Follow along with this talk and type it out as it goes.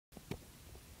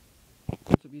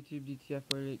What's up, YouTube?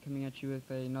 DTF48 coming at you with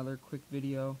another quick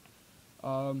video.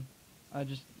 I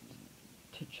just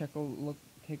take a look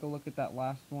at that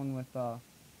last one with I'm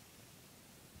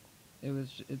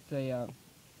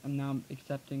now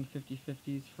accepting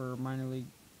 50/50s for minor league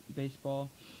baseball.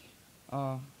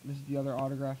 This is the other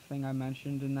autograph thing I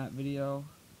mentioned in that video.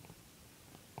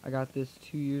 I got this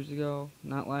 2 years ago,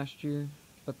 not last year,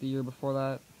 but the year before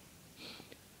that.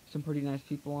 Some pretty nice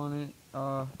people on it.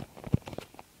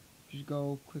 Just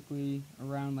go quickly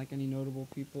around like any notable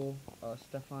people.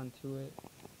 Stefan Tuitt,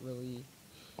 really.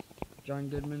 John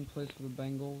Goodman plays for the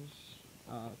Bengals.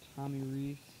 Tommy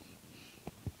Reese.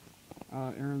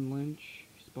 Aaron Lynch,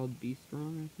 spelled B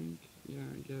strong, I think. Yeah,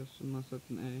 I guess, unless that's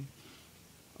an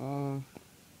A.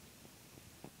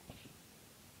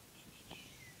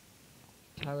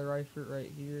 Tyler Eifert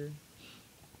right here.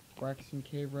 Braxton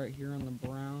Cave right here on the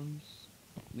Browns.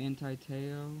 Manti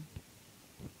Te'o.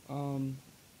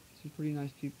 Some pretty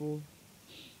nice people.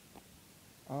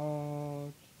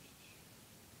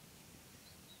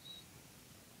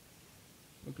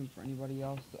 Looking for anybody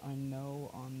else that I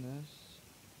know on this.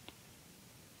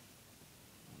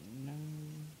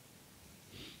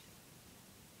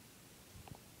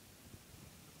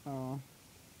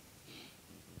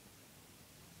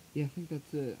 Yeah, I think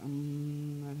that's it.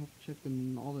 I'd have to check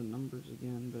all the numbers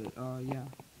again, but yeah,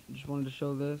 just wanted to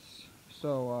show this.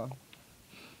 So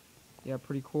yeah,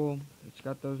 pretty cool. It's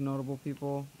got those notable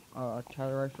people.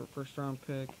 Tyler Eifert, first round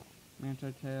pick.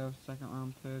 Manti Te'o, second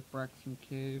round pick. Braxton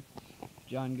Cave,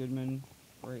 John Goodman,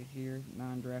 right here,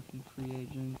 non-drafted free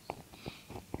agents.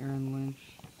 Aaron Lynch,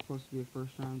 supposed to be a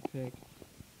first round pick.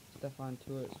 Stefan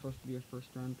Tuitt, supposed to be a first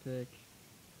round pick.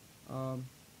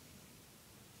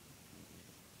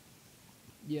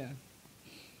 Yeah,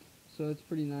 so it's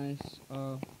pretty nice.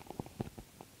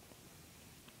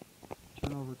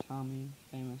 Turnover Tommy,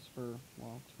 famous for,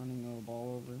 well, turning the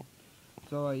ball over.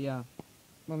 So yeah,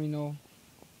 let me know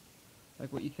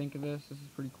like what you think of this. This is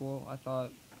pretty cool. I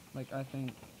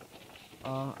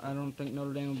don't think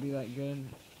Notre Dame will be that good.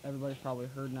 Everybody's probably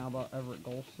heard now about Everett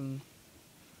Golson,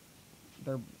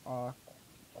 their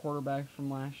quarterback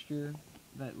from last year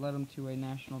that led them to a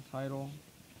national title.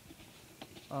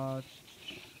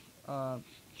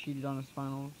 Cheated on his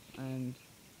finals and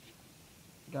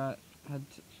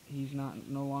he's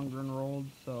no longer enrolled.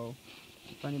 So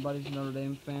if anybody's a Notre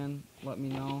Dame fan, let me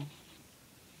know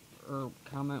or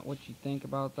comment what you think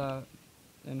about that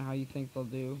and how you think they'll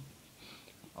do.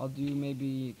 I'll do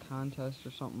maybe a contest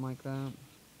or something like that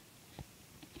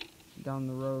down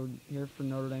the road here for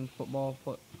Notre Dame football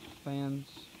fans.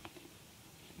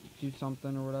 Do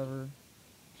something or whatever.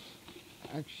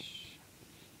 Actually,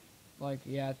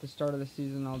 yeah, at the start of the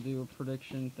season, I'll do a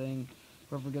prediction thing.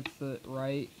 Whoever gets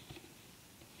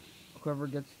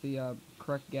the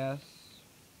correct guess,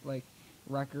 like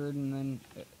record, and then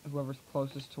whoever's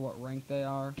closest to what rank they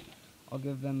are, I'll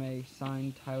give them a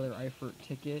signed Tyler Eifert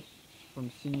ticket from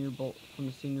the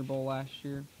Senior Bowl last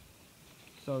year.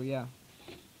 So yeah,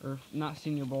 or not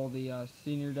Senior Bowl, the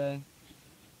Senior Day,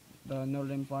 the Notre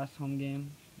Dame's last home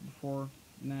game before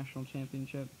the national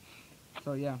championship.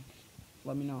 So yeah,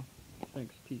 let me know.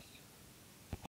 Thanks. Peace.